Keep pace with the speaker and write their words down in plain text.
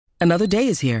Another day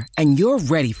is here, and you're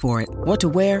ready for it. What to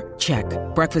wear? Check.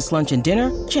 Breakfast, lunch, and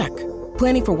dinner? Check.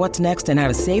 Planning for what's next and how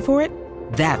to save for it?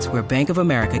 That's where Bank of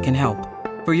America can help.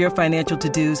 For your financial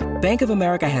to-dos, Bank of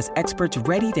America has experts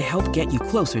ready to help get you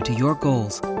closer to your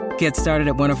goals. Get started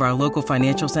at one of our local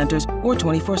financial centers or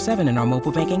 24/7 in our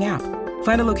mobile banking app.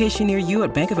 Find a location near you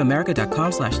at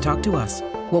bankofamerica.com/talktous.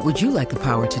 What would you like the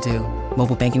power to do?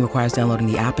 Mobile banking requires downloading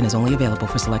the app and is only available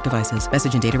for select devices.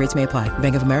 Message and data rates may apply.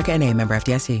 Bank of America N.A., member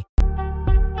FDIC.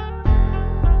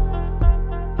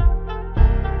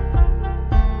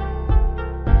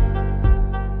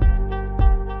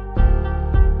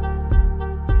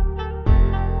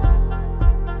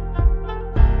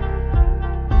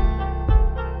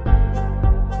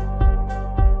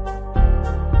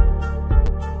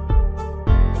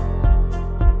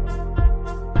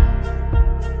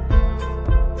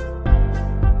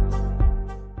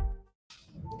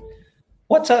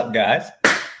 What's up, guys?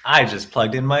 I just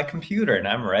plugged in my computer and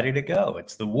I'm ready to go.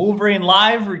 It's the Wolverine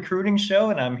Live Recruiting Show,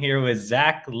 and I'm here with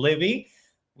Zach Livy.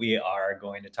 We are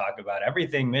going to talk about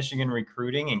everything Michigan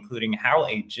recruiting, including how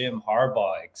a Jim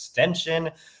Harbaugh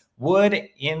extension would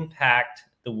impact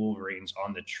the Wolverines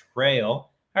on the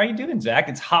trail. How are you doing, Zach?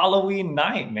 It's Halloween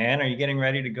night, man. Are you getting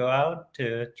ready to go out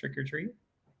to trick or treat?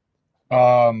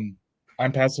 I'm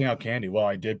passing out candy. Well,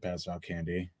 I did pass out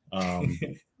candy.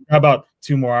 About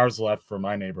 2 more hours left for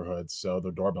my neighborhood, so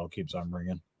the doorbell keeps on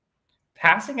ringing.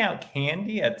 Passing out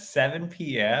candy at 7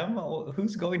 p.m.?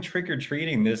 Who's going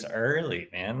trick-or-treating this early,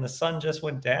 man? The sun just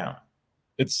went down.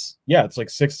 It's like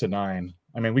 6 to 9.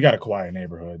 I mean, we got a quiet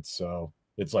neighborhood, so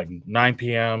it's like 9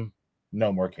 p.m.,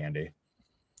 no more candy.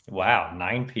 Wow,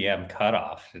 9 p.m.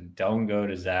 cutoff. Don't go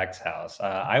to Zach's house.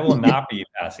 I will not be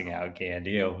passing out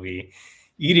candy. I'll be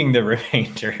eating the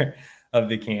remainder of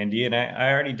the candy. And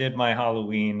I already did my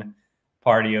Halloween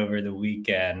party over the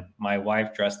weekend. My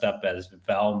wife dressed up as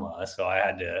Velma, so I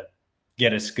had to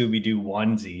get a Scooby-Doo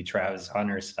onesie, Travis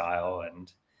Hunter style.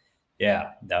 And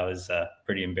yeah, that was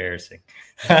pretty embarrassing.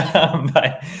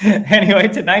 But anyway,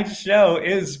 tonight's show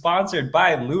is sponsored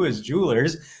by Lewis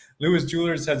Jewelers. Lewis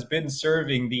Jewelers has been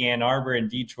serving the Ann Arbor and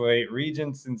Detroit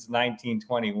region since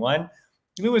 1921.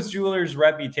 Lewis Jewelers'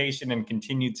 reputation and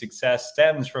continued success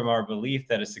stems from our belief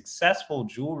that a successful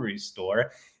jewelry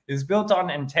store is built on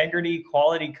integrity,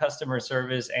 quality customer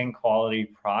service, and quality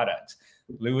products.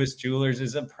 Lewis Jewelers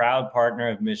is a proud partner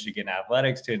of Michigan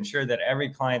Athletics to ensure that every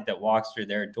client that walks through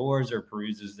their doors or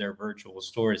peruses their virtual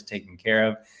store is taken care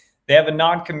of. They have a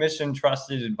non-commissioned,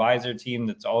 trusted advisor team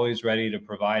that's always ready to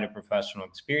provide a professional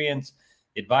experience,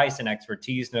 advice, and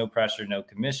expertise. No pressure, no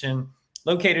commission.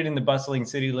 Located in the bustling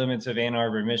city limits of Ann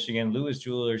Arbor, Michigan, Lewis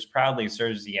Jewelers proudly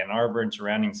serves the Ann Arbor and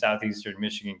surrounding southeastern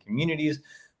Michigan communities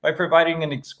by providing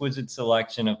an exquisite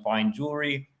selection of fine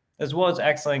jewelry, as well as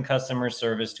excellent customer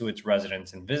service to its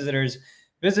residents and visitors.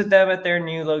 Visit them at their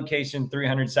new location,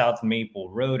 300 South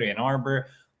Maple Road, Ann Arbor,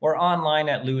 or online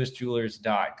at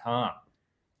lewisjewelers.com.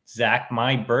 Zach,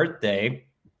 my birthday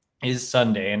is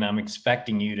Sunday, and I'm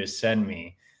expecting you to send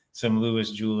me some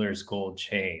Lewis Jewelers gold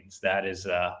chains. That is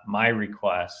my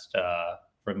request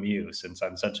from you. Since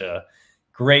I'm such a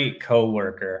great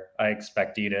coworker, I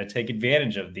expect you to take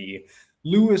advantage of the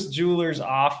Lewis Jewelers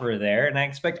offer there, and I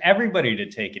expect everybody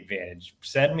to take advantage.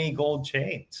 Send me gold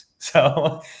chains.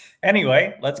 So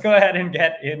anyway, let's go ahead and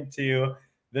get into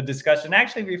the discussion.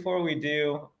 Actually, before we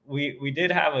do, we did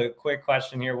have a quick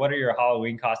question here. What are your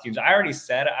Halloween costumes? I already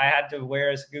said I had to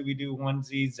wear a Scooby-Doo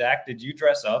onesie. Zach, did you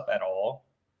dress up at all?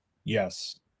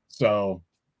 Yes. So,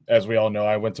 as we all know,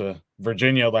 I went to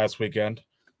Virginia last weekend.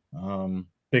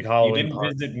 Big Halloween. You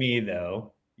didn't visit me,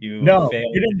 though. You failed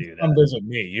to do that. Come visit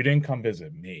me. You didn't come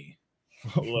visit me.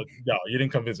 Look, no, you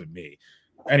didn't come visit me.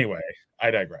 Anyway, I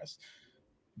digress.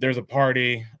 There's a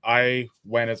party. I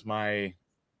went as my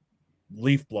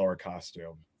leaf blower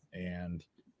costume, and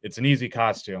it's an easy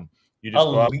costume. You just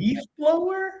a leaf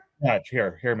blower? Yeah,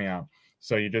 hear me out.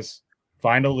 So you just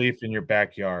find a leaf in your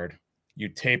backyard. You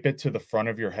tape it to the front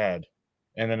of your head,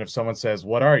 and then if someone says,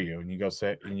 "What are you?" and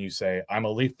you say, "I'm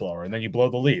a leaf blower," and then you blow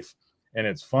the leaf, and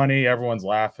it's funny. Everyone's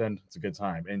laughing. It's a good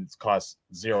time, and it costs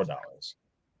 $0.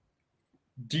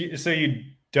 So you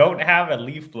don't have a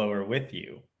leaf blower with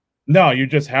you? No, you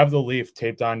just have the leaf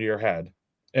taped onto your head,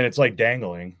 and it's like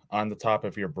dangling on the top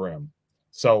of your brim.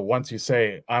 So once you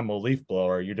say, "I'm a leaf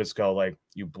blower," you just go like,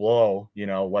 you blow,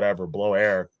 blow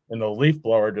air, and the leaf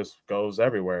blower just goes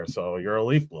everywhere. So you're a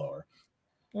leaf blower.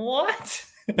 What?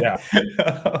 Yeah.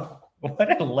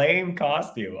 What a lame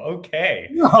costume. Okay.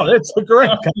 No, it's a great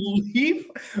leaf.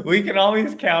 We can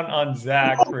always count on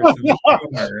Zach for some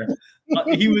humor.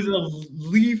 He was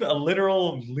a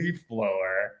literal leaf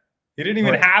blower. He didn't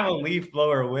even have a leaf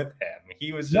blower with him.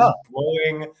 He was just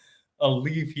blowing a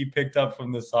leaf he picked up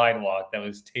from the sidewalk that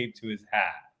was taped to his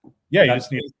hat. Yeah, you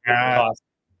just need a hat.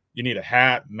 You need a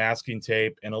hat, masking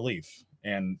tape, and a leaf,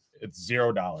 and it's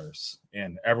 $0,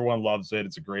 and everyone loves it.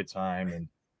 It's a great time, and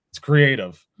it's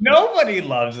creative. Nobody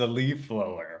loves a leaf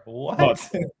blower. What?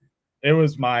 But it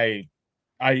was I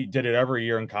did it every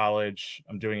year in college.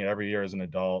 I'm doing it every year as an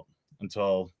adult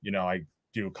until, I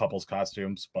do couples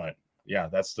costumes. But yeah,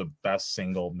 that's the best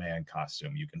single man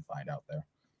costume you can find out there.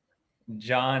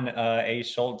 John A.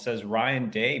 Schultz says Ryan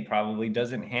Day probably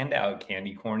doesn't hand out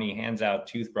candy corn. He hands out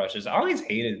toothbrushes. I always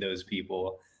hated those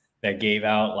people that gave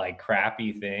out like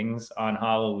crappy things on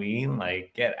Halloween.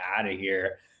 Like, get out of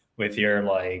here with your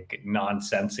like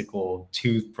nonsensical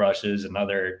toothbrushes and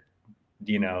other,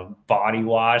 body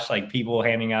wash, like people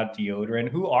handing out deodorant.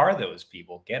 Who are those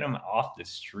people? Get them off the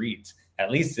streets. At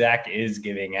least Zach is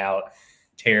giving out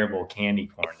terrible candy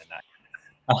corn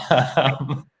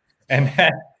tonight.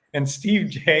 And Steve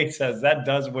J says that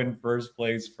does win first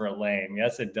place for lame.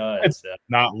 Yes, it does. It's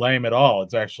not lame at all.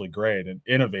 It's actually great and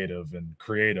innovative and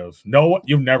creative.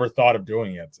 You've never thought of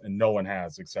doing it, and no one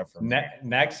has except for me.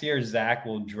 Next year, Zach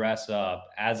will dress up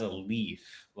as a leaf.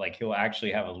 Like, he'll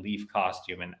actually have a leaf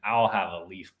costume, and I'll have a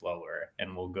leaf blower,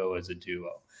 and we'll go as a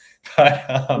duo.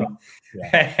 But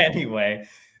anyway,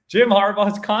 Jim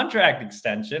Harbaugh's contract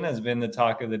extension has been the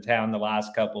talk of the town the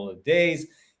last couple of days.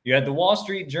 You had the Wall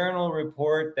Street Journal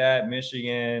report that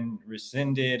Michigan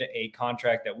rescinded a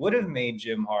contract that would have made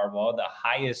Jim Harbaugh the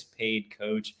highest paid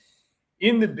coach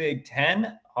in the Big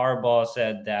Ten. Harbaugh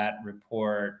said that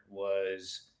report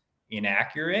was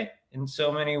inaccurate in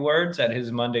so many words at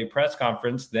his Monday press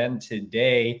conference. Then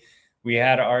today, we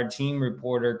had our team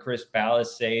reporter, Chris Ballas,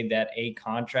 say that a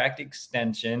contract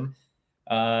extension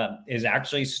is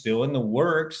actually still in the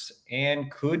works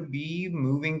and could be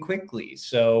moving quickly.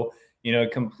 So, a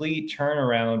complete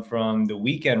turnaround from the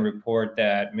weekend report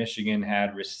that Michigan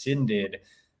had rescinded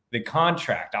the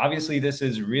contract. Obviously, this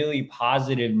is really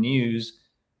positive news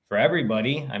for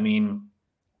everybody. I mean,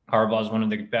 Harbaugh is one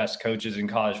of the best coaches in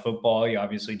college football. He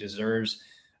obviously deserves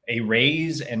a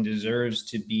raise and deserves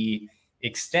to be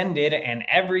extended. And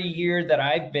every year that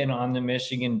I've been on the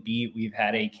Michigan beat, we've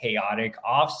had a chaotic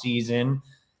offseason.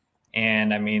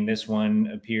 And I mean, this one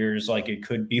appears like it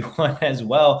could be one as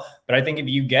well. But I think if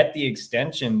you get the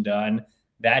extension done,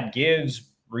 that gives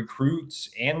recruits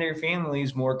and their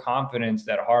families more confidence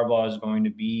that Harbaugh is going to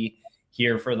be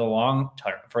here for the long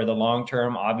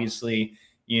term. Obviously,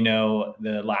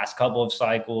 the last couple of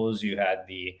cycles, you had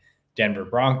the Denver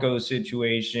Broncos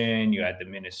situation, you had the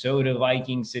Minnesota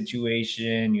Vikings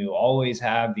situation. You always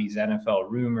have these NFL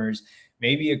rumors.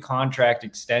 Maybe a contract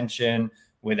extension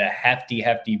with a hefty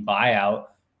buyout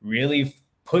really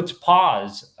puts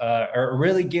pause or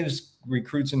really gives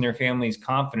recruits and their families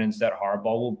confidence that Harbaugh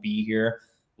will be here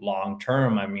long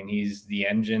term. I mean, he's the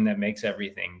engine that makes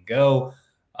everything go.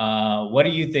 What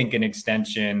do you think an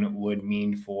extension would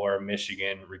mean for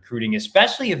Michigan recruiting,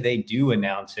 especially if they do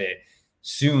announce it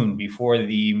soon before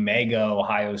the mega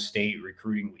Ohio State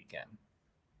recruiting weekend?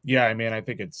 Yeah, I mean, I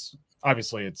think it's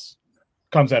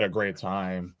comes at a great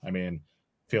time. I mean,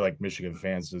 feel like Michigan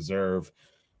fans deserve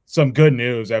some good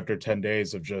news after 10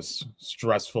 days of just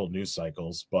stressful news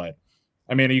cycles. But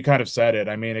I mean, you kind of said it.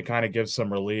 I mean, it kind of gives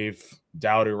some relief,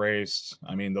 doubt erased.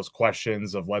 I mean, those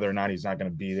questions of whether or not he's not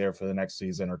going to be there for the next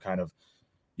season are kind of,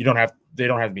 they don't have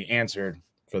to be answered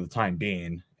for the time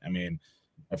being. I mean,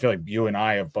 I feel like you and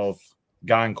I have both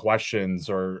gotten questions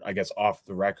or I guess off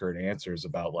the record answers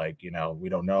about like, we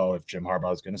don't know if Jim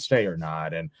Harbaugh is going to stay or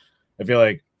not. And I feel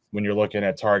like when you're looking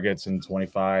at targets in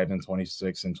 25 and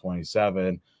 26 and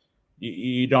 27,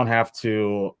 you don't have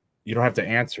to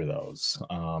answer those.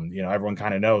 Everyone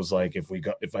kind of knows, like,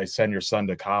 if I send your son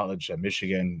to college at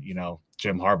Michigan,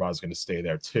 Jim Harbaugh is going to stay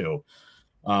there too.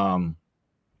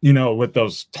 With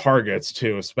those targets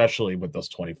too, especially with those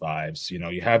 25s,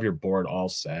 you have your board all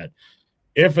set.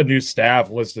 If a new staff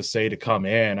was to say to come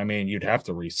in, I mean, you'd have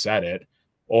to reset it.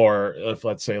 Or if,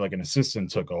 let's say, like an assistant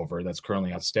took over that's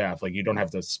currently on staff, like you don't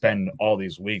have to spend all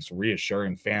these weeks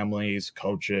reassuring families,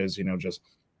 coaches, just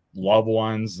loved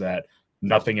ones that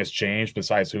nothing has changed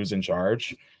besides who's in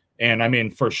charge. And I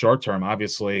mean, for short term,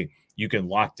 obviously, you can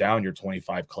lock down your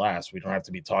 25 class. We don't have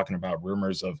to be talking about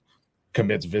rumors of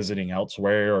commits visiting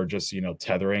elsewhere or just,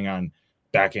 tethering on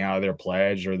backing out of their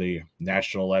pledge or the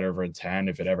national letter of intent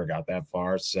if it ever got that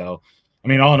far. So, I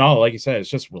mean, all in all, like you said, it's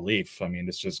just relief. I mean,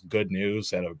 it's just good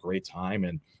news at a great time.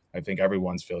 And I think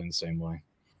everyone's feeling the same way.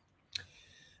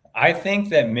 I think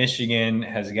that Michigan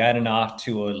has gotten off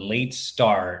to a late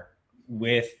start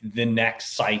with the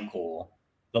next cycle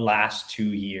the last 2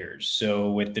 years.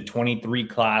 So with the 23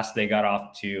 class, they got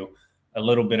off to a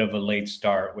little bit of a late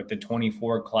start. With the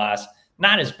 24 class,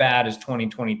 not as bad as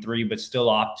 2023, but still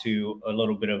off to a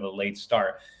little bit of a late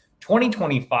start.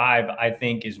 2025, I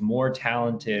think, is more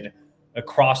talented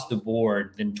across the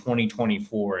board than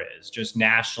 2024 is, just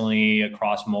nationally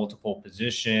across multiple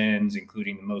positions,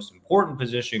 including the most important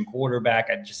position, quarterback.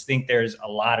 I just think there's a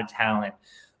lot of talent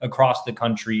across the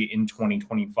country in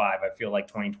 2025. I feel like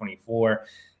 2024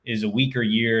 is a weaker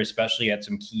year, especially at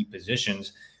some key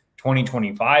positions.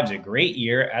 2025 is a great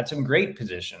year at some great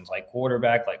positions like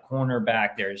quarterback, like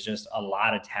cornerback. There's just a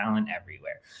lot of talent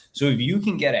everywhere. So if you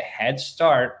can get a head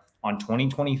start on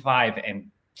 2025 and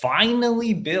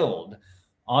finally build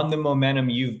on the momentum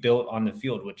you've built on the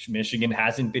field, which Michigan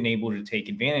hasn't been able to take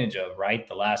advantage of, right?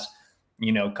 The last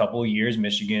couple of years,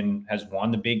 Michigan has won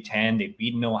the Big Ten. They've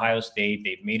beaten Ohio State.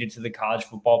 They've made it to the college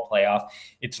football playoff.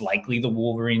 It's likely the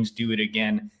Wolverines do it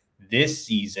again this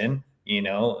season.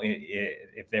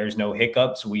 If there's no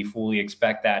hiccups, we fully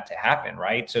expect that to happen,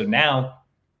 right? So now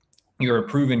you're a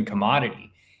proven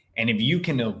commodity. And if you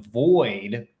can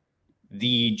avoid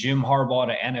the Jim Harbaugh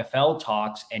to NFL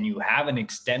talks and you have an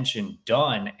extension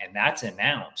done and that's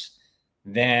announced,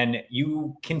 then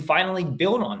you can finally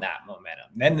build on that momentum.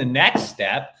 Then the next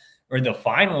step, or the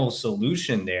final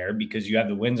solution there, because you have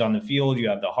the wins on the field, you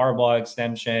have the Harbaugh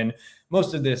extension.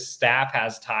 Most of this staff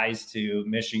has ties to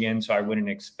Michigan, so I wouldn't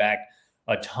expect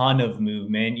a ton of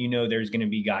movement. There's going to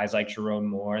be guys like Sharon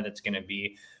Moore that's going to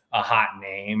be a hot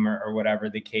name or whatever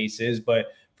the case is. But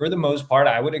for the most part,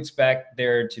 I would expect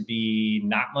there to be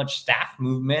not much staff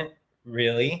movement,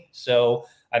 really. So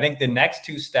I think the next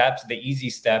two steps, the easy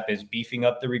step is beefing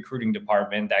up the recruiting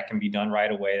department. That can be done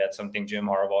right away. That's something Jim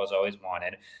Harbaugh has always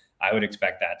wanted. I would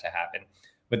expect that to happen.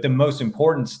 But the most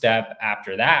important step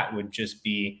after that would just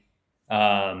be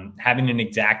having an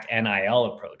exact NIL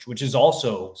approach, which is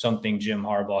also something Jim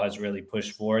Harbaugh has really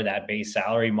pushed for. That base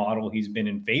salary model he's been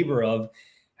in favor of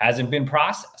hasn't been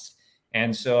processed.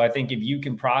 And so I think if you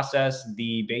can process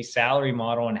the base salary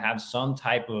model and have some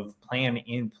type of plan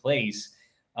in place,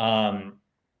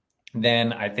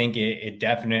 then I think it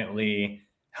definitely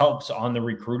helps on the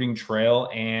recruiting trail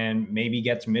and maybe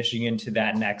gets Michigan to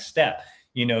that next step.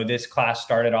 This class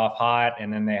started off hot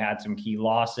and then they had some key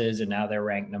losses and now they're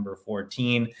ranked number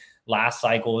 14. Last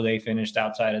cycle, they finished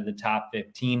outside of the top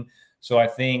 15. So I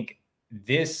think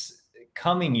this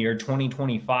coming year,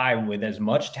 2025, with as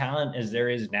much talent as there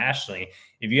is nationally,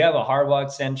 if you have a Harbaugh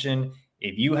extension,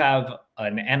 if you have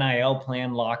an NIL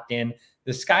plan locked in,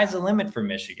 the sky's the limit for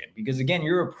Michigan, because again,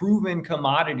 you're a proven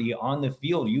commodity on the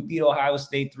field. You beat Ohio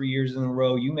State 3 years in a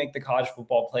row. You make the college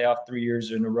football playoff 3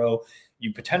 years in a row.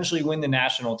 You potentially win the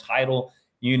national title.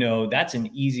 That's an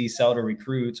easy sell to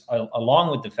recruits, along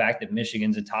with the fact that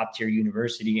Michigan's a top tier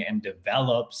university and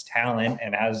develops talent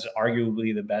and has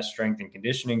arguably the best strength and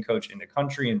conditioning coach in the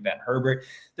country in Ben Herbert.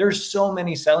 There's so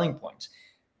many selling points.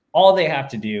 All they have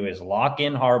to do is lock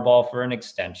in Harbaugh for an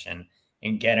extension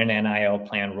and get an NIL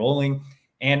plan rolling.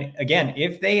 And again,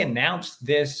 if they announce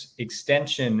this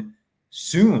extension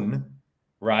soon,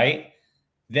 right,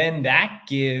 then that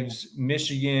gives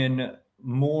Michigan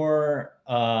more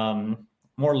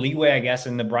leeway, I guess,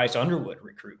 in the Bryce Underwood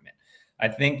recruitment. I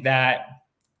think that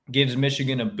gives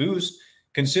Michigan a boost,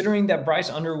 considering that Bryce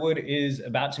Underwood is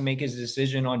about to make his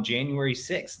decision on January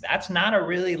 6th. That's not a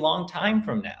really long time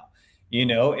from now.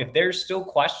 If there's still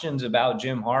questions about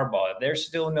Jim Harbaugh, if there's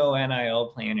still no NIL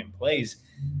plan in place,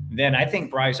 then I think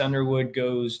Bryce Underwood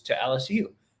goes to LSU.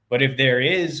 But if there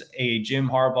is a Jim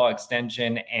Harbaugh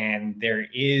extension and there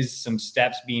is some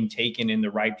steps being taken in the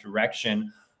right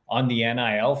direction on the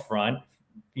NIL front,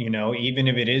 even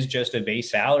if it is just a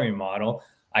base salary model,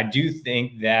 I do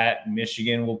think that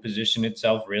Michigan will position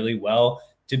itself really well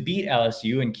to beat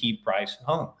LSU and keep Bryce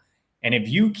home. And if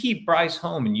you keep Bryce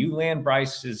home and you land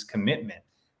Bryce's commitment,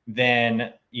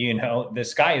 then, the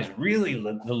sky is really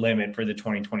the limit for the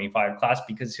 2025 class,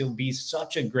 because he'll be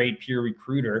such a great peer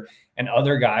recruiter and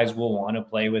other guys will want to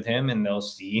play with him and they'll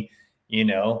see,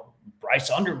 Bryce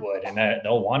Underwood and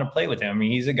they'll want to play with him. I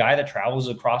mean, he's a guy that travels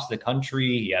across the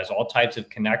country. He has all types of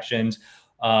connections.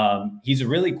 He's a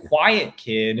really quiet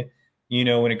kid,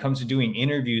 when it comes to doing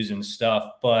interviews and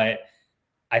stuff, but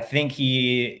I think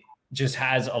he just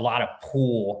has a lot of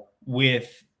pull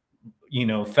with,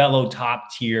 fellow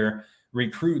top tier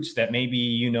recruits that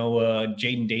maybe,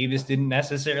 Jaden Davis didn't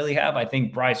necessarily have. I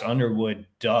think Bryce Underwood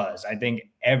does. I think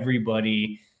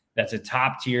everybody that's a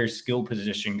top tier skill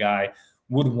position guy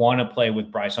would want to play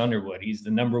with Bryce Underwood. He's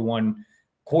the number one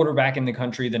quarterback in the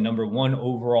country, the number one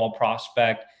overall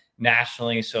prospect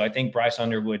nationally. So I think Bryce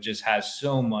Underwood just has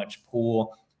so much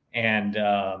pull And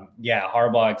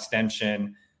Harbaugh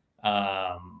extension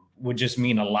would just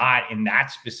mean a lot in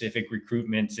that specific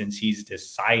recruitment since he's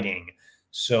deciding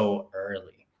so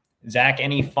early. Zach,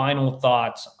 any final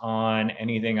thoughts on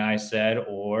anything I said,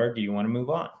 or do you want to move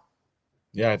on?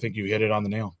 Yeah, I think you hit it on the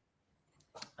nail.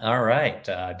 All right.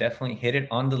 Definitely hit it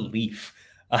on the leaf.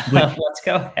 Let's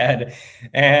go ahead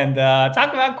and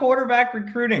talk about quarterback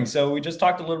recruiting. So we just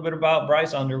talked a little bit about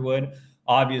Bryce Underwood.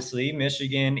 Obviously,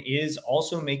 Michigan is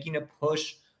also making a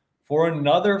push for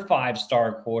another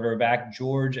 5-star quarterback,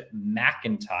 George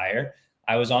McIntyre.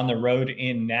 I was on the road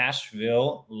in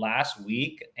Nashville last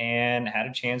week and had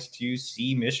a chance to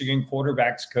see Michigan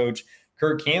quarterbacks coach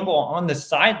Kirk Campbell on the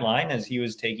sideline as he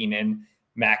was taking in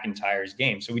McIntyre's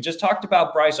game. So we just talked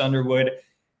about Bryce Underwood.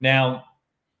 Now,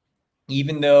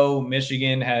 even though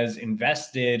Michigan has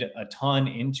invested a ton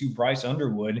into Bryce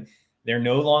Underwood, they're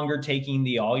no longer taking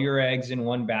the all your eggs in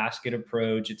one basket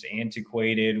approach. It's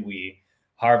antiquated. We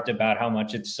harped about how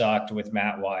much it sucked with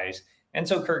Matt Weiss. And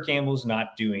so Kirk Campbell's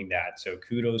not doing that. So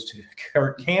kudos to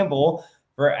Kirk Campbell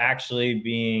for actually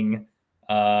being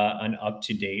an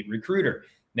up-to-date recruiter.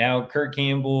 Now, Kirk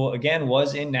Campbell, again,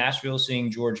 was in Nashville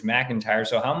seeing George McIntyre.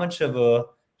 So how much of a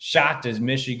shot does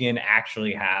Michigan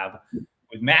actually have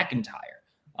with McIntyre?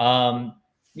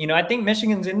 I think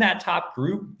Michigan's in that top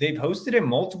group. They've hosted it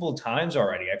multiple times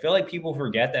already. I feel like people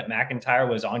forget that McIntyre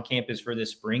was on campus for the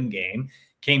spring game,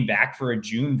 came back for a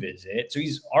June visit. So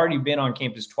he's already been on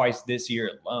campus twice this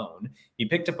year alone. He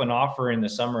picked up an offer in the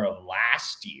summer of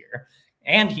last year,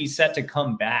 and he's set to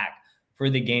come back for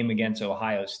the game against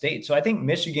Ohio State. So I think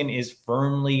Michigan is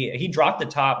he dropped the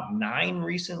top 9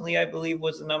 recently, I believe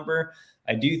was the number.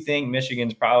 I do think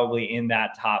Michigan's probably in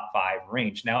that top 5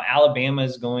 range. Now, Alabama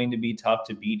is going to be tough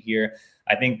to beat here.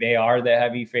 I think they are the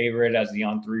heavy favorite as the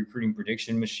On3 recruiting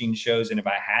prediction machine shows. And if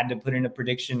I had to put in a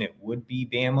prediction, it would be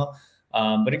Bama.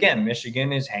 But again,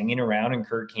 Michigan is hanging around and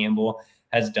Kirk Campbell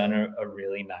has done a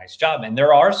really nice job. And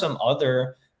there are some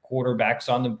other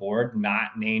quarterbacks on the board,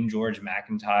 not named George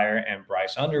McIntyre and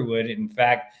Bryce Underwood. In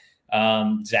fact,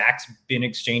 Zach's been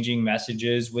exchanging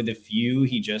messages with a few.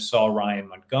 He just saw Ryan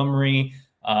Montgomery.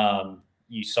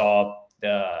 You saw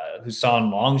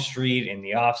Hassan Longstreet in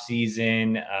the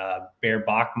offseason. Bear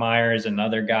Bachmeier is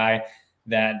another guy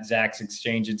that Zach's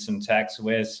exchanging some texts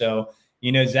with. So,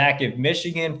 Zach, if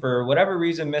Michigan, for whatever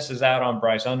reason, misses out on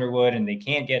Bryce Underwood and they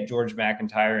can't get George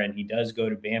McIntyre and he does go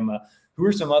to Bama, who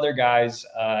are some other guys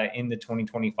in the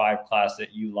 2025 class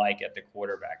that you like at the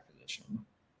quarterback position?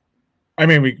 I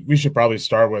mean, we should probably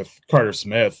start with Carter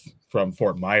Smith from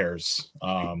Fort Myers,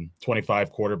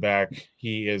 25 quarterback.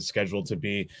 He is scheduled to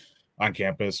be on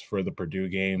campus for the Purdue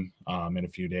game in a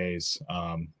few days.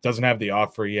 Doesn't have the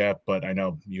offer yet, but I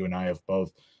know you and I have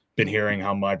both been hearing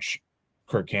how much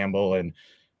Kirk Campbell and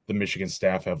the Michigan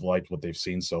staff have liked what they've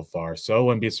seen so far. So I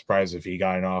wouldn't be surprised if he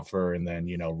got an offer and then,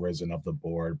 risen up the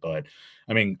board. But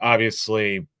I mean,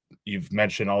 obviously, you've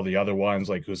mentioned all the other ones,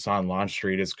 like Hassan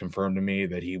Longstreet has confirmed to me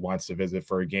that he wants to visit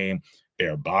for a game.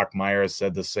 Bear Bachmeier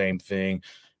said the same thing.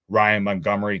 Ryan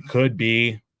Montgomery could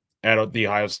be at the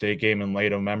Ohio State game in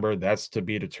late November. That's to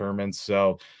be determined.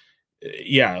 So,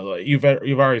 yeah, you've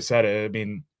already said it. I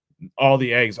mean, all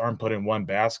the eggs aren't put in one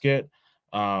basket.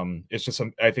 It's just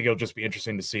I think it'll just be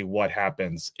interesting to see what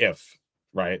happens if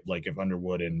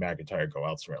Underwood and McIntyre go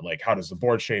elsewhere. Like, how does the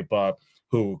board shape up?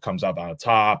 Who comes up on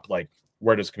top? Like,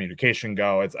 where does communication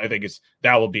go? I think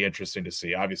that will be interesting to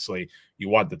see. Obviously, you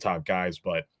want the top guys,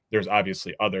 but there's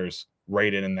obviously others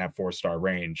rated in that 4-star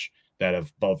range that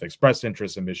have both expressed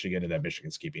interest in Michigan and that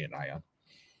Michigan's keeping an eye on.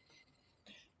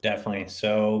 Definitely.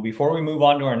 So before we move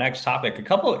on to our next topic, a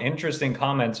couple of interesting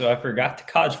comments. So I forgot the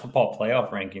college football playoff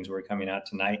rankings were coming out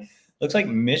tonight. Looks like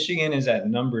Michigan is at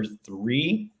number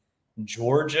 3.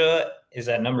 Georgia is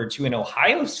at number 2, and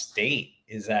Ohio State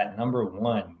is at number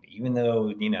 1, even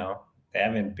though, they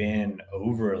haven't been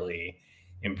overly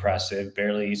impressive,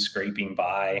 barely scraping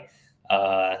by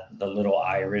the little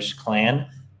Irish clan.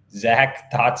 Zach,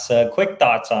 quick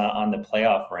thoughts on the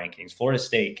playoff rankings. Florida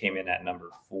State came in at number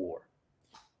 4.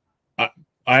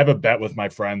 I have a bet with my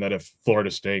friend that if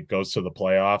Florida State goes to the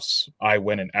playoffs, I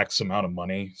win an X amount of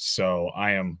money. So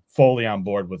I am fully on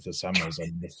board with the Seminoles at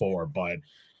the 4. But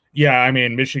yeah, I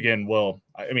mean, Michigan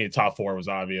top 4 was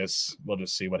obvious. We'll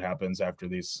just see what happens after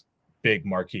these big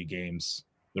marquee games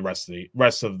the rest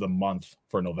of the month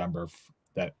for November.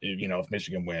 That, if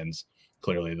Michigan wins,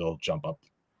 clearly they'll jump up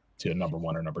to number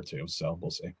 1 or number 2. So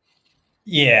we'll see.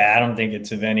 Yeah, I don't think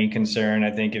it's of any concern. I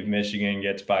think if Michigan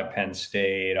gets by Penn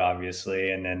State,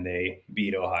 obviously, and then they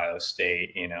beat Ohio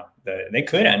State, they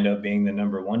could end up being the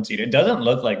number 1 seed. It doesn't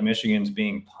look like Michigan's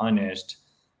being punished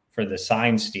for the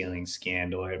sign stealing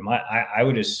scandal. I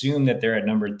would assume that they're at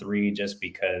number 3 just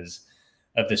because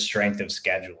of the strength of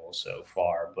schedule so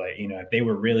far. But, if they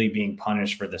were really being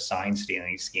punished for the sign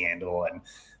stealing scandal and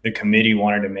the committee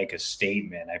wanted to make a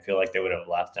statement, I feel like they would have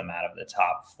left them out of the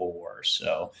top 4.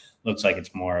 So looks like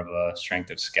it's more of a strength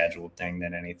of schedule thing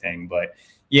than anything. But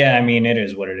yeah, it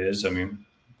is what it is.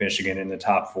 Michigan in the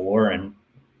top 4 and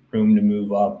room to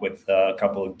move up with a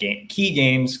couple of key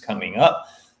games coming up.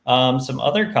 Some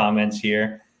other comments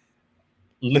here.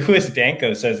 Louis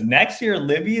Danko says, next year,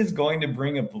 Libby is going to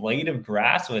bring a blade of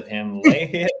grass with him, lay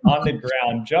it on the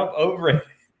ground, jump over it,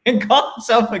 and call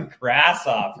himself a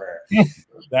grasshopper.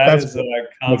 That's a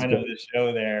comment of the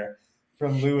show there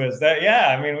from Louis.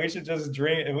 We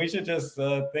should just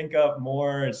think up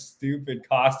more stupid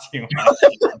costume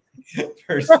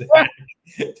for Zach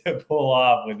to pull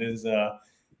off with his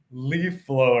leaf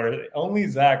blower. Only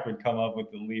Zach would come up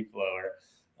with the leaf blower.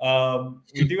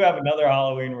 We do have another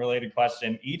Halloween related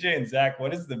question. EJ and Zach,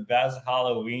 what is the best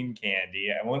Halloween candy?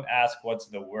 I won't ask what's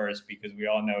the worst because we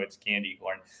all know it's candy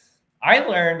corn. I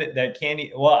learned that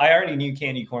I already knew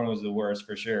candy corn was the worst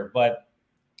for sure, but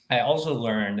I also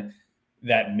learned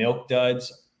that Milk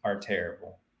Duds are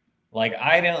terrible. Like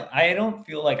I don't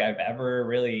feel like I've ever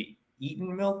really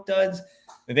eaten Milk Duds.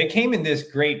 They came in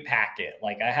this great packet.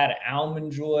 Like I had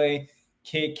Almond Joy,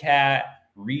 Kit Kat,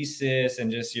 Reese's, and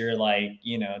just your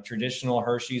traditional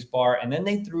Hershey's bar. And then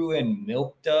they threw in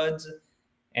Milk Duds.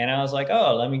 And I was like,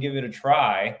 oh, let me give it a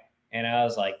try. And I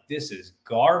was like, this is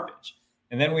garbage.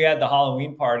 And then we had the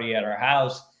Halloween party at our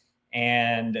house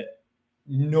and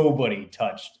nobody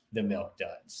touched the Milk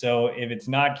Duds. So if it's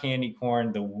not candy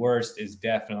corn, the worst is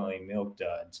definitely Milk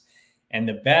Duds. And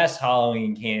the best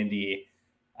Halloween candy,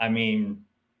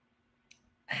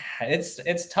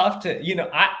 it's tough to,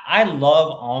 I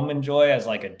love Almond Joy as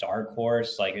like a dark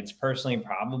horse. Like it's personally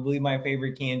probably my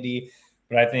favorite candy,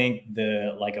 but I think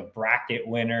a bracket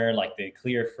winner, like the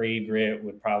clear favorite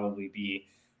would probably be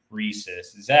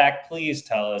Reese's. Zach, please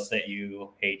tell us that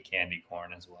you hate candy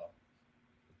corn as well.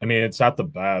 It's not the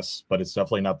best, but it's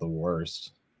definitely not the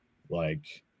worst.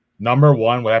 Like number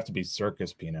 1 would have to be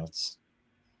Circus Peanuts.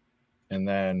 And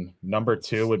then number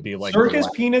 2 would be like Circus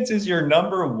Peanuts is your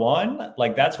number 1?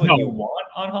 Like that's what you want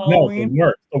on Halloween?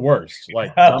 No, the worst.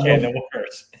 Like the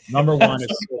worst. Number 1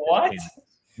 is what?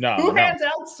 No. Who hands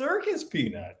out Circus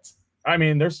Peanuts?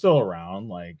 They're still around.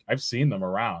 Like I've seen them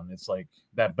around. It's like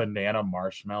that banana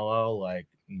marshmallow. Like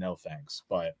no thanks.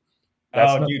 But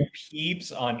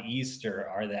Peeps on Easter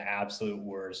are the absolute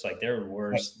worst. Like they're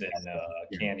worse than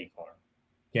candy corn.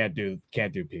 Can't do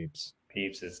Peeps.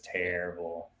 Peeps is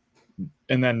terrible.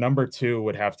 And then number 2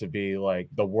 would have to be like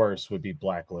the worst would be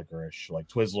black licorice, like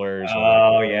Twizzlers.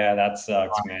 Oh yeah, that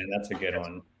sucks, man. That's a good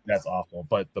one. That's awful.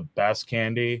 But the best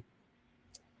candy,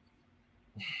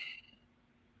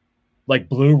 like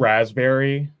blue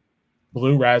raspberry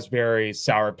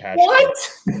Sour Patch. What?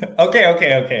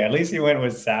 Okay. At least you went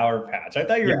with Sour Patch. I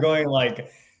thought you were going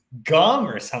like gum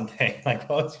or something. Like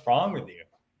what's wrong with you?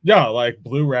 Yeah, like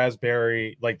blue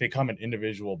raspberry, like they come in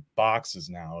individual boxes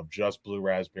now of just blue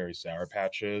raspberry Sour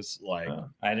Patches. Like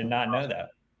I did not know that.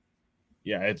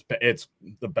 Yeah, it's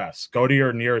the best. Go to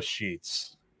your nearest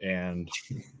Sheets and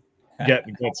get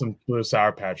some blue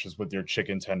Sour Patches with your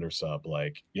chicken tender sub.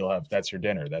 Like that's your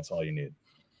dinner. That's all you need.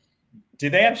 Do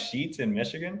they have Sheets in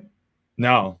Michigan?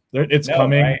 No, it's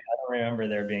coming. Right? I don't remember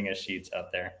there being a Sheets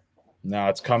up there. No,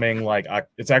 it's coming.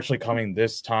 It's actually coming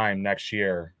this time next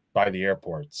year by the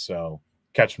airport. So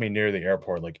catch me near the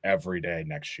airport like every day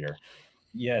next year.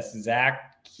 Yes,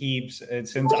 Zach keeps,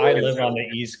 since I live on the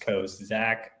East Coast,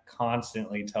 Zach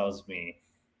constantly tells me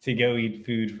to go eat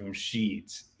food from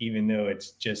Sheets, even though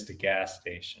it's just a gas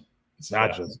station. It's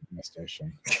not just a gas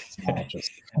station. It's not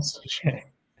just a gas station.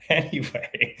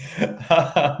 Anyway,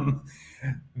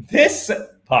 this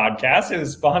podcast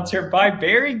is sponsored by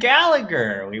Barry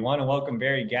Gallagher. We want to welcome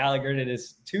Barry Gallagher to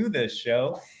this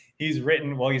show. He's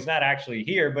written, well, he's not actually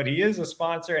here, but he is a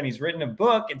sponsor and he's written a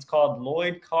book. It's called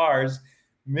Lloyd Carr's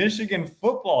Michigan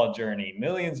Football Journey.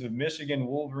 Millions of Michigan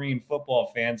Wolverine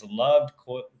football fans loved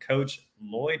Coach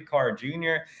Lloyd Carr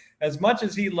Jr. as much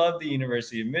as he loved the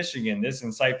University of Michigan. This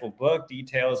insightful book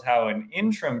details how an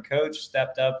interim coach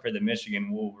stepped up for the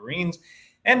Michigan Wolverines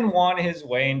and won his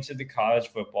way into the College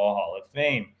Football Hall of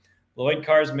Fame. Lloyd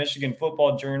Carr's Michigan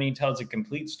Football Journey tells a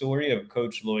complete story of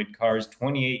Coach Lloyd Carr's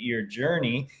 28-year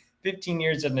journey, 15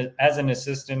 years as an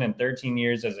assistant and 13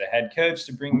 years as a head coach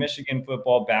to bring Michigan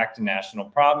football back to national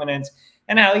prominence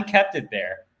and how he kept it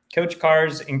there. Coach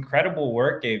Carr's incredible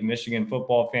work gave Michigan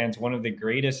football fans one of the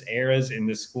greatest eras in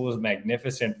the school's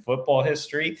magnificent football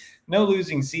history. No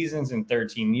losing seasons in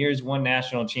 13 years, 1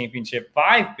 national championship,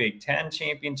 5 Big Ten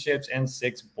championships, and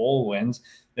 6 bowl wins,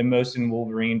 the most in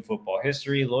Wolverine football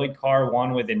history. Lloyd Carr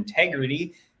won with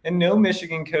integrity, and no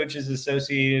Michigan coach is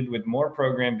associated with more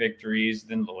program victories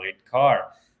than Lloyd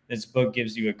Carr. This book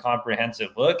gives you a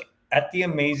comprehensive look at the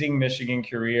amazing Michigan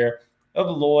career of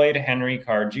Lloyd Henry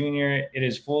Carr Jr. It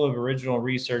is full of original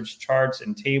research, charts,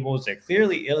 and tables that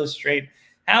clearly illustrate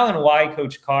how and why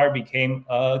Coach Carr became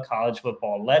a college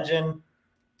football legend.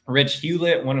 Rich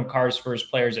Hewlett, one of Carr's first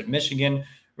players at Michigan,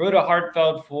 wrote a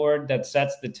heartfelt foreword that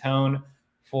sets the tone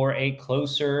for a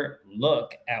closer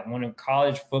look at one of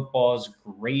college football's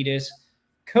greatest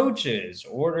coaches.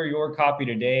 Order your copy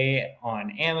today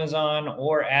on Amazon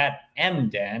or at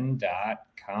mden.com.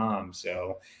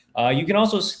 So you can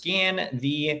also scan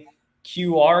the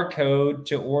QR code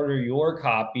to order your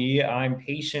copy. I'm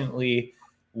patiently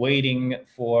waiting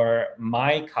for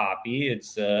my copy.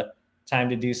 It's time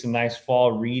to do some nice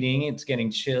fall reading. It's getting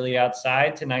chilly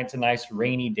outside. Tonight's a nice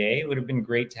rainy day. It would have been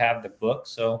great to have the book.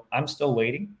 So I'm still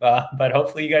waiting, but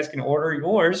hopefully you guys can order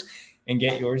yours and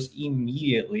get yours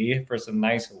immediately for some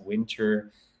nice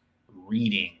winter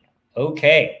reading.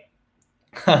 Okay.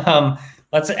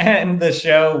 Let's end the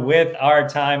show with our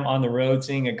time on the road,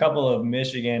 seeing a couple of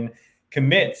Michigan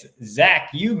commits. Zach,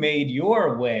 you made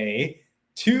your way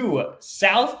to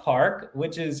South Park,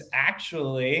 which is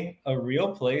actually a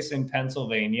real place in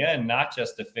Pennsylvania and not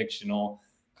just a fictional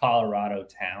Colorado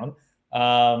town.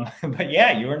 But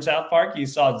yeah, you were in South Park. You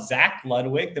saw Zach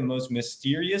Ludwig, the most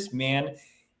mysterious man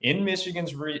in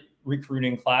Michigan's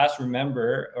recruiting class.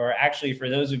 Remember, or actually for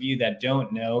those of you that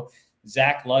don't know,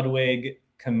 Zach Ludwig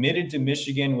committed to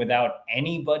Michigan without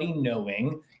anybody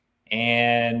knowing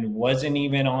and wasn't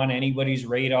even on anybody's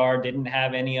radar, didn't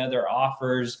have any other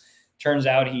offers. Turns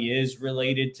out he is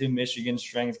related to Michigan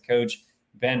strength coach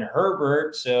Ben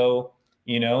Herbert. So,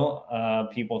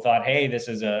 people thought, hey, this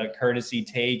is a courtesy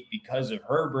take because of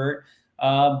Herbert.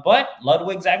 But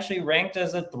Ludwig's actually ranked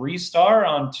as a 3-star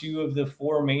on 2 of the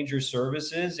 4 major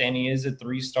services, and he is a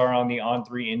 3-star on the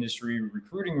On3 industry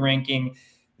recruiting ranking.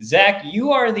 Zach,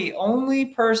 you are the only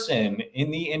person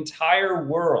in the entire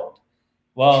world,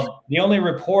 well, the only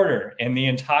reporter in the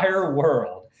entire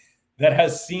world that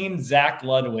has seen Zach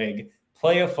Ludwig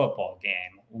play a football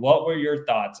game. What were your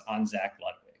thoughts on Zach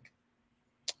Ludwig?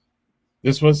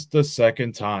 This was the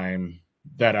second time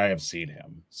that I have seen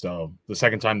him. So the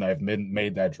second time that I've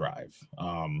made that drive.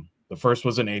 The first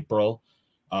was in April.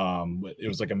 It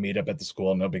was like a meetup at the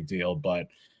school, no big deal. But,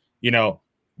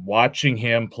 watching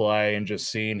him play and just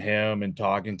seeing him and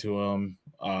talking to him,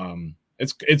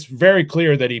 it's very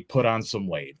clear that he put on some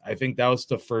weight. I think that was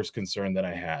the first concern that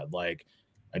I had. Like,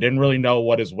 I didn't really know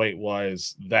what his weight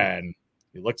was then.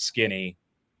 He looked skinny,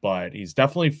 but he's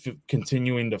definitely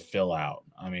continuing to fill out.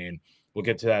 I mean, we'll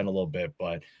get to that in a little bit,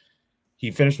 but he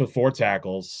finished with 4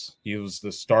 tackles. He was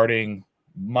the starting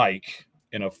Mike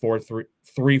in a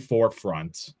 4-3-4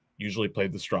 front, usually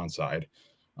played the strong side.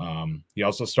 He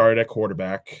also started at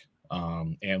quarterback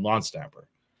and lawn snapper.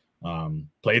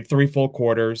 Played 3 full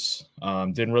quarters.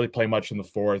 Didn't really play much in the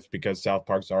 4th because South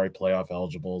Park's already playoff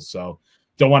eligible. So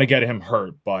don't want to get him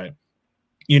hurt. But,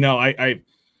 I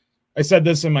said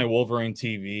this in my Wolverine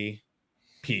TV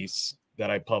piece that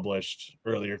I published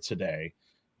earlier today.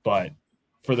 But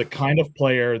for the kind of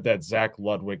player that Zach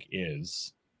Ludwig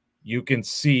is, you can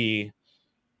see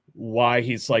why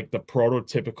he's like the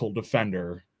prototypical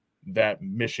defender that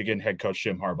Michigan head coach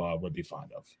Jim Harbaugh would be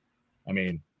fond of. I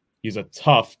mean, he's a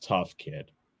tough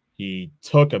kid. He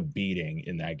took a beating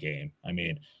in that game. I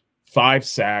mean, 5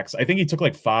 sacks. I think he took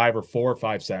like 4 or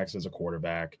 5 sacks as a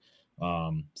quarterback.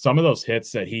 Some of those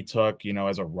hits that he took,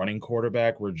 as a running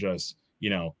quarterback were just,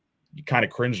 you kind of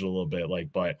cringed a little bit,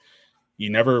 but he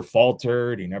never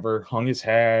faltered. He never hung his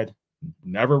head,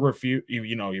 never refused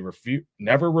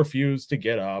to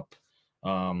get up.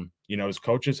 His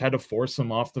coaches had to force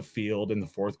him off the field in the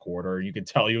 4th quarter. You could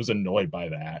tell he was annoyed by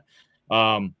that.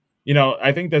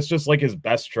 I think that's just like his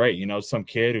best trait, some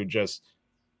kid who just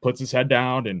puts his head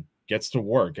down and gets to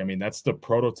work. I mean, that's the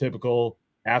prototypical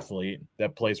athlete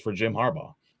that plays for Jim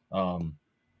Harbaugh.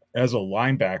 As a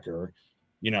linebacker,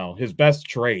 his best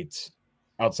trait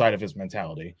outside of his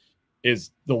mentality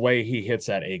is the way he hits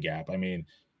that A gap. I mean,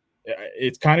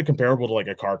 it's kind of comparable to like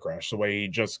a car crash, the way he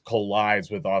just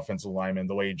collides with offensive linemen,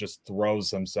 the way he just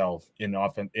throws himself in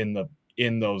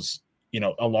those,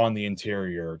 along the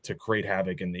interior to create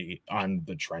havoc on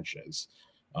the trenches.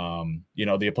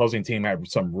 The opposing team had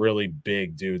some really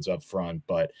big dudes up front,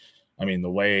 but I mean,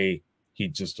 the way he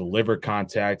just delivered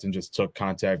contact and just took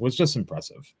contact was just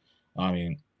impressive. I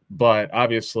mean, but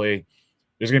obviously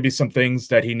there's going to be some things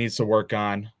that he needs to work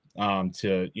on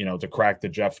to crack the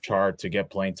Jeff chart, to get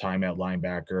playing time at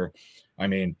linebacker. I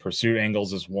mean, pursuit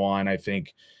angles is one. I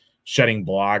think shedding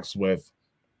blocks with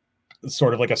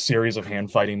sort of like a series of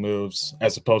hand fighting moves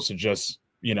as opposed to just,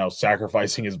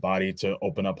 sacrificing his body to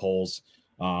open up holes.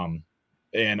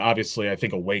 And obviously I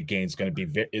think a weight gain is going to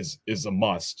be is a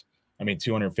must. I mean,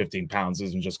 215 pounds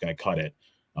isn't just going to cut it.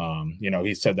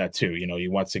 He said that too. He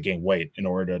wants to gain weight in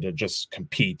order to just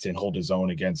compete and hold his own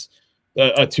against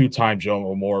a two-time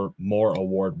Joe Moore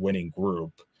award-winning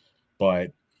group.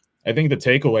 But I think the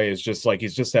takeaway is just like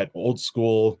he's just that old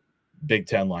school Big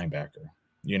Ten linebacker.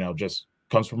 Just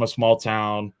comes from a small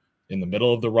town in the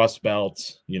middle of the Rust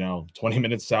Belt. 20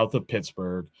 minutes south of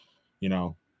Pittsburgh.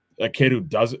 A kid who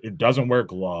doesn't wear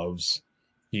gloves.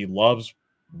 He loves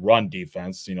run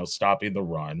defense. Stopping the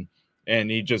run. And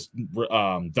he just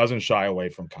doesn't shy away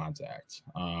from contact.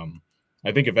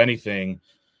 I think if anything,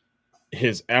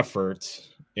 his effort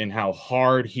in how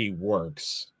hard he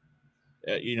works,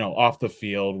 off the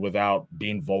field without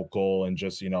being vocal and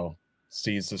just,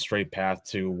 sees the straight path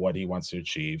to what he wants to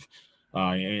achieve.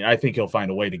 I think he'll find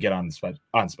a way to get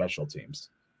on special teams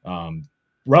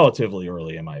relatively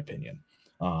early, in my opinion.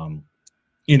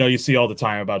 You see all the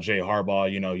time about Jay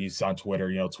Harbaugh, he's on Twitter,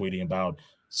 tweeting about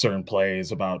certain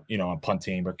plays about, on punt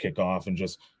team or kickoff, and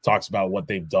just talks about what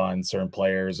they've done, certain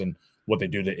players, and what they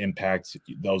do to impact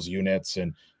those units,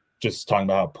 and just talking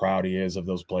about how proud he is of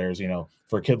those players.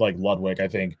 For a kid like Ludwig, I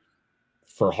think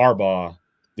for Harbaugh,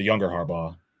 the younger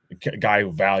Harbaugh, a guy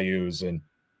who values and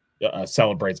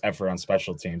celebrates effort on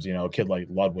special teams, a kid like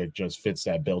Ludwig just fits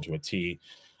that bill to a T.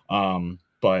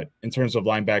 But in terms of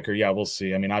linebacker, yeah, we'll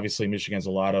see. I mean, obviously Michigan's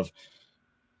a lot of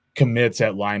commits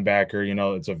at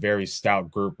linebacker. It's a very stout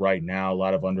group right now, a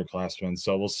lot of underclassmen.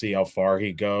 So we'll see how far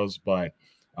he goes. But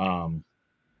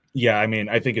yeah, I mean,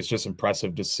 I think it's just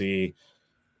impressive to see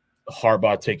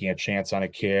Harbaugh taking a chance on a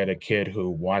kid who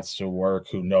wants to work,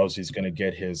 who knows he's going to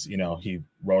get his, he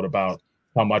wrote about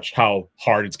how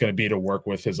hard it's going to be to work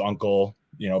with his uncle,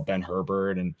 Ben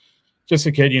Herbert, and just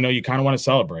a kid, you kind of want to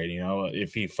celebrate,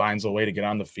 if he finds a way to get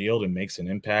on the field and makes an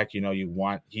impact,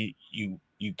 you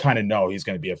kind of know he's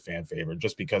going to be a fan favorite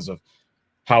just because of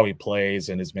how he plays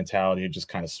and his mentality. It just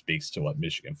kind of speaks to what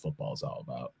Michigan football is all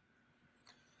about.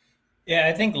 Yeah,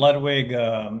 I think Ludwig,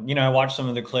 I watched some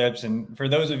of the clips, and for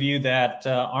those of you that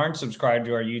aren't subscribed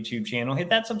to our YouTube channel, hit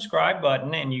that subscribe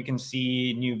button and you can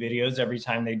see new videos every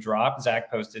time they drop.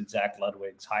 Zach posted Zach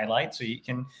Ludwig's highlights, so you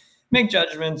can make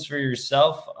judgments for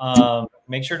yourself.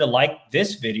 Make sure to like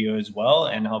this video as well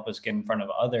and help us get in front of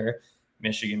other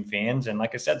Michigan fans. And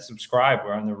like I said, subscribe.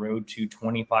 We're on the road to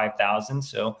 25,000,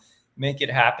 so make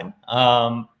it happen.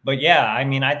 But yeah, I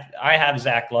mean, I have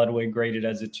Zach Ludwig graded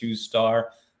as a 2-star.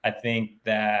 I think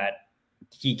that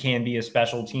he can be a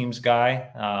special teams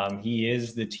guy. He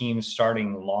is the team's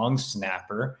starting long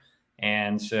snapper.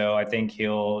 And so I think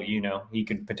he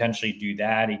could potentially do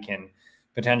that. He can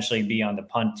potentially be on the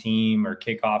punt team or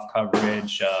kickoff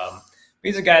coverage.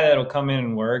 He's a guy that'll come in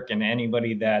and work, and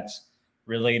anybody that's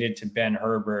related to Ben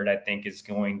Herbert, I think, is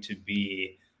going to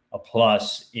be a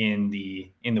plus in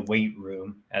the weight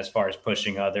room as far as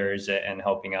pushing others and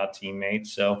helping out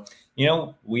teammates. So,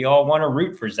 we all want to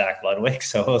root for Zach Ludwig,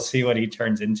 so we'll see what he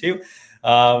turns into.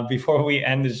 Before we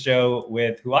end the show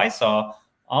with who I saw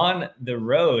on the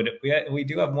road, we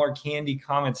do have more candy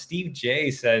comments. Steve J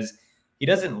says he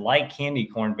doesn't like candy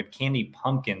corn, but candy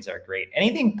pumpkins are great.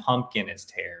 Anything pumpkin is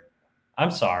terrible. I'm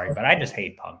sorry, but I just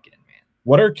hate pumpkin, man.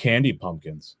 What are candy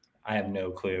pumpkins? I have no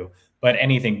clue, but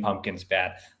anything pumpkin's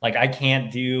bad. Like, I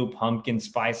can't do pumpkin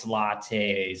spice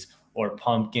lattes or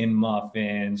pumpkin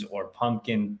muffins or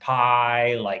pumpkin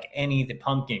pie, like the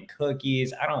pumpkin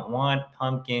cookies. I don't want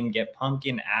pumpkin. Get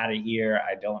pumpkin out of here.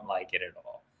 I don't like it at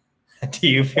all. Do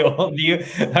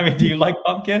you like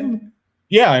pumpkin?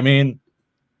 Yeah, I mean,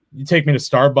 you take me to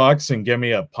Starbucks and give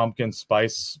me a pumpkin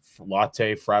spice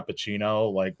latte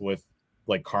frappuccino, like with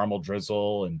like caramel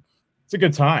drizzle, and it's a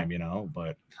good time,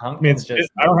 but I mean,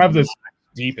 I don't have this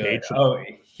deep hatred. Oh,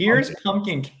 here's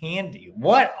pumpkin candy.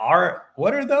 What are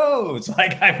those?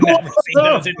 Like, I've never seen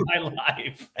those in my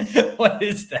life. What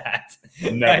is that?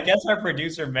 No. I guess our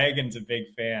producer Megan's a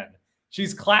big fan.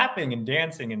 She's clapping and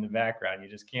dancing in the background. You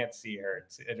just can't see her.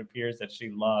 It appears that she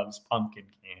loves pumpkin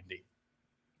candy.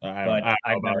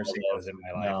 I've never seen those in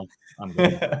my life. No, I'm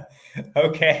good.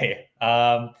 Okay.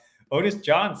 Otis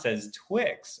John says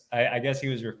Twix. I guess he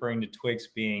was referring to Twix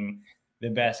being the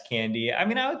best candy. I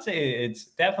mean, I would say it's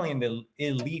definitely in the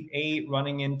Elite 8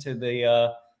 running into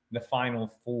the the Final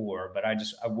Four, but I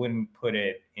wouldn't put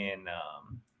it in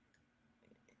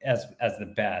as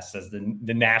the best, as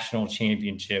the national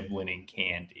championship winning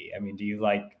candy. I mean, do you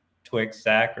like Twix,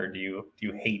 Zach, or do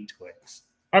you hate Twix?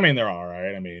 I mean, they're all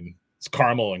right. I mean, it's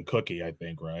caramel and cookie, I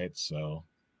think, right? So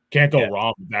can't go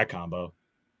wrong with that combo.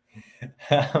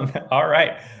 All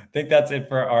right. I think that's it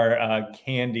for our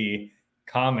candy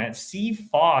comment. C.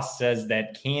 Foss says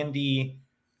that candy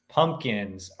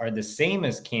pumpkins are the same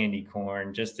as candy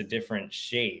corn, just a different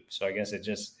shape. So I guess it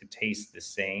tastes the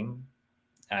same.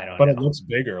 I don't know. But it looks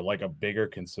bigger, like a bigger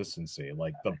consistency.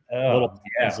 Like the little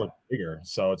pumpkins look bigger.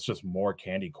 So it's just more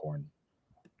candy corn.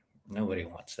 Nobody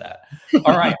wants that.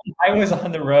 All right. I was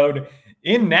on the road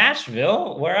in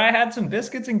Nashville where I had some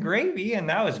biscuits and gravy, and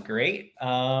that was great.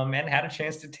 And had a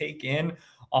chance to take in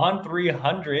on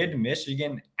 300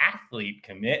 Michigan athlete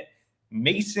commit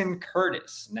Mason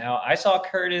Curtis. Now, I saw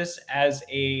Curtis as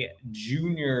a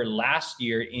junior last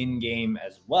year in game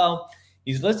as well.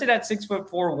 He's listed at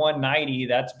 6'4", 190.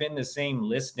 That's been the same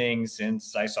listing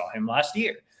since I saw him last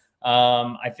year.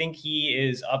 I think he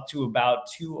is up to about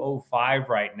 205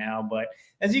 right now, but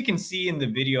as you can see in the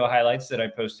video highlights that I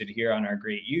posted here on our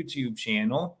great YouTube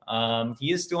channel,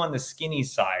 he is still on the skinny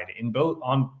side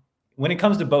when it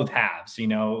comes to both halves. You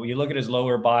know, you look at his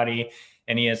lower body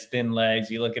and he has thin legs.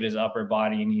 You look at his upper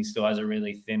body and he still has a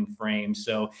really thin frame.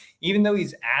 So even though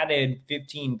he's added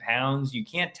 15 pounds, you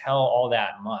can't tell all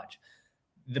that much.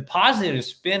 The positive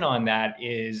spin on that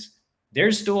is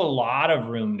there's still a lot of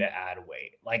room to add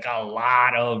weight, like a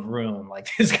lot of room. Like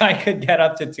this guy could get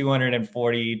up to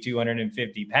 240,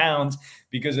 250 pounds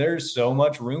because there's so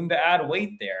much room to add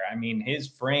weight there. I mean, his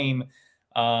frame,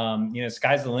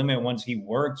 sky's the limit once he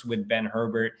works with Ben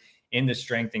Herbert in the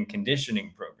strength and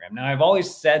conditioning program. Now, I've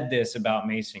always said this about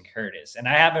Mason Curtis, and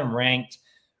I have him ranked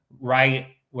right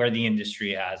where the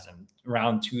industry has him,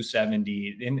 around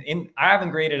 270. I have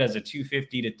him graded as a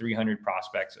 250 to 300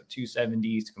 prospect. So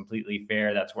 270 is completely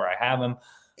fair. That's where I have him.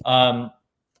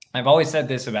 I've always said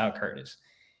this about Curtis.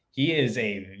 He is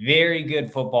a very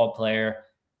good football player,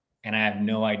 and I have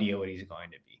no idea what he's going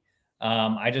to be.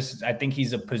 I think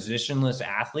he's a positionless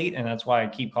athlete, and that's why I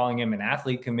keep calling him an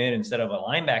athlete commit instead of a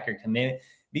linebacker commit,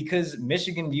 because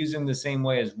Michigan views him the same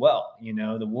way as well. You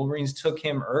know, the Wolverines took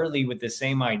him early with the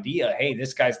same idea. Hey,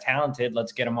 this guy's talented.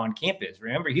 Let's get him on campus.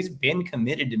 Remember, he's been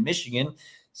committed to Michigan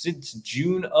since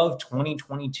June of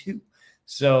 2022.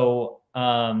 So,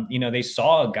 they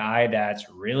saw a guy that's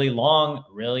really long,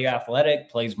 really athletic,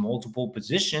 plays multiple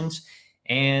positions,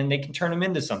 and they can turn him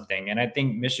into something. And I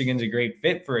think Michigan's a great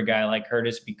fit for a guy like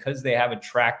Curtis because they have a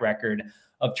track record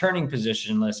of turning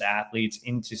positionless athletes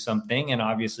into something and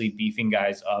obviously beefing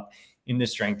guys up in the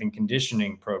strength and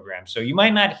conditioning program. So you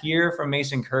might not hear from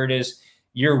Mason Curtis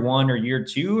year 1 or year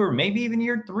 2, or maybe even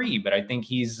year 3, but I think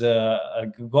he's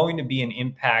going to be an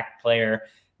impact player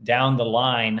down the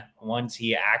line once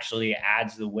he actually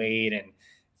adds the weight and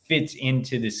fits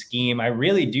into the scheme. I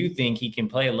really do think he can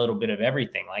play a little bit of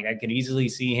everything. Like I could easily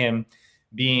see him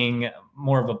being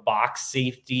more of a box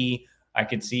safety. I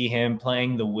could see him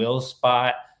playing the will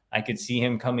spot. I could see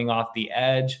him coming off the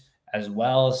edge as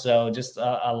well. So just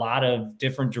a lot of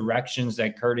different directions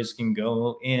that Curtis can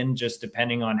go in, just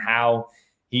depending on how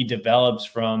he develops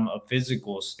from a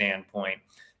physical standpoint.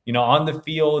 You know, on the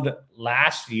field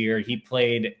last year, he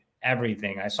played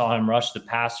everything. I saw him rush the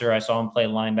passer. I saw him play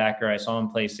linebacker. I saw him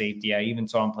play safety. I even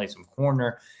saw him play some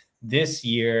corner. This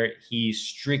year, he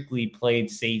strictly played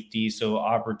safety, so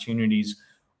opportunities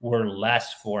were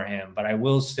less for him. But I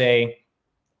will say,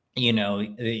 you know,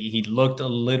 he looked a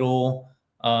little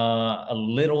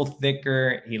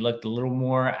thicker. He looked a little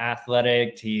more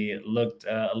athletic. He looked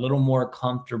a little more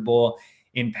comfortable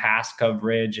in pass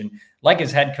coverage. And like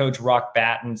his head coach, Rock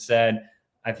Batten, said,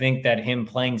 I think that him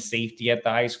playing safety at the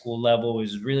high school level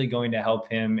is really going to help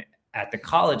him at the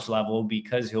college level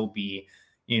because he'll be,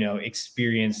 you know,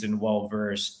 experienced and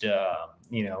well-versed,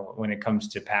 when it comes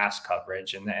to pass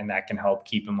coverage, and that can help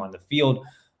keep him on the field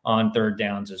on third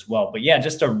downs as well. But yeah,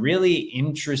 just a really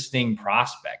interesting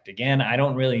prospect. Again, I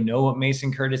don't really know what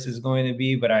Mason Curtis is going to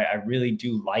be, but I really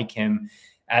do like him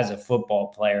as a football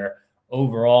player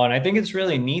overall. And I think it's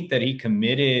really neat that he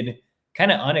committed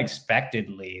kind of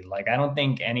unexpectedly. Like, I don't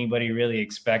think anybody really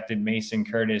expected Mason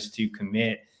Curtis to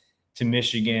commit to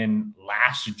Michigan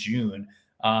last June.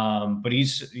 But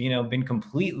he's, been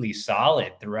completely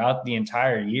solid throughout the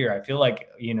entire year. I feel like,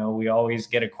 we always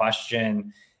get a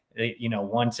question,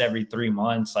 once every 3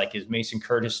 months, like, is Mason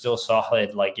Curtis still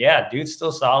solid? Like, yeah, dude's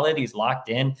still solid. He's locked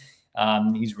in.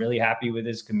 He's really happy with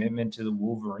his commitment to the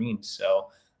Wolverines. So,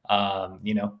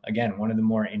 again, one of the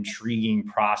more intriguing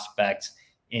prospects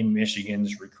in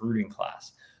Michigan's recruiting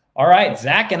class. All right,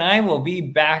 Zach and I will be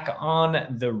back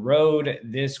on the road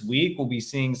this week. We'll be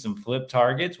seeing some flip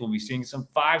targets. We'll be seeing some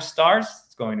 5 stars.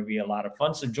 It's going to be a lot of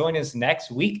fun. So join us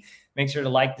next week. Make sure to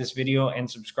like this video and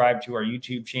subscribe to our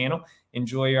YouTube channel.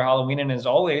 Enjoy your Halloween. And as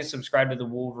always, subscribe to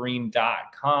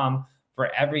thewolverine.com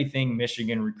for everything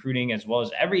Michigan recruiting, as well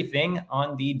as everything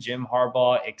on the Jim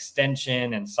Harbaugh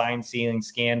extension and sign sealing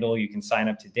scandal. You can sign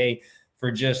up today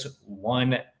for just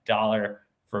 $1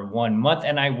 for 1 month.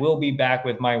 And I will be back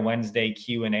with my Wednesday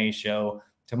Q&A show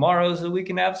tomorrow so we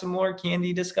can have some more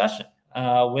candy discussion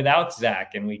without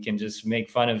Zach, and we can just make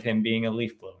fun of him being a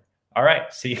leaf blower. All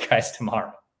right. See you guys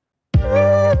tomorrow.